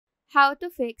how to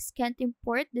fix can't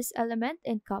import this element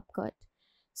in Capcut.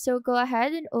 So go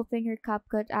ahead and open your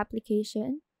Capcut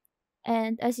application.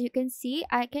 And as you can see,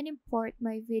 I can import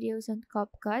my videos on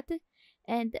Capcut.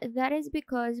 And that is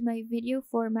because my video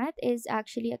format is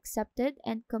actually accepted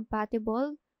and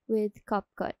compatible with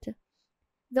Capcut.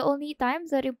 The only time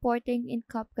that importing in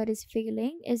Capcut is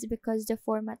failing is because the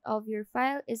format of your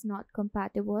file is not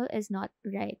compatible, is not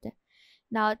right.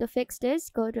 Now to fix this,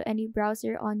 go to any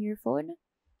browser on your phone.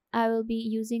 I will be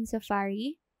using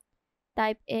Safari.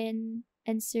 Type in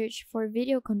and search for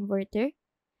video converter.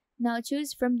 Now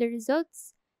choose from the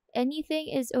results. Anything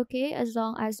is okay as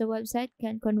long as the website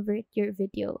can convert your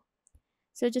video.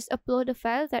 So just upload the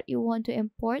file that you want to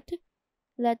import.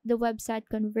 Let the website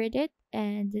convert it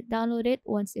and download it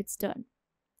once it's done.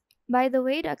 By the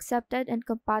way, the accepted and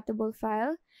compatible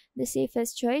file, the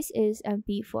safest choice is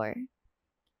MP4.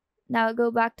 Now go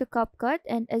back to CapCut,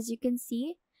 and as you can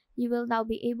see, you will now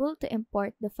be able to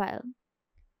import the file.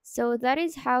 So that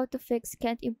is how to fix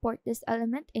can't import this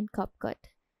element in CapCut.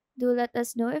 Do let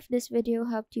us know if this video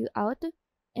helped you out,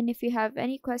 and if you have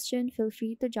any question, feel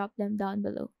free to drop them down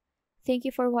below. Thank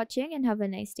you for watching and have a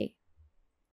nice day.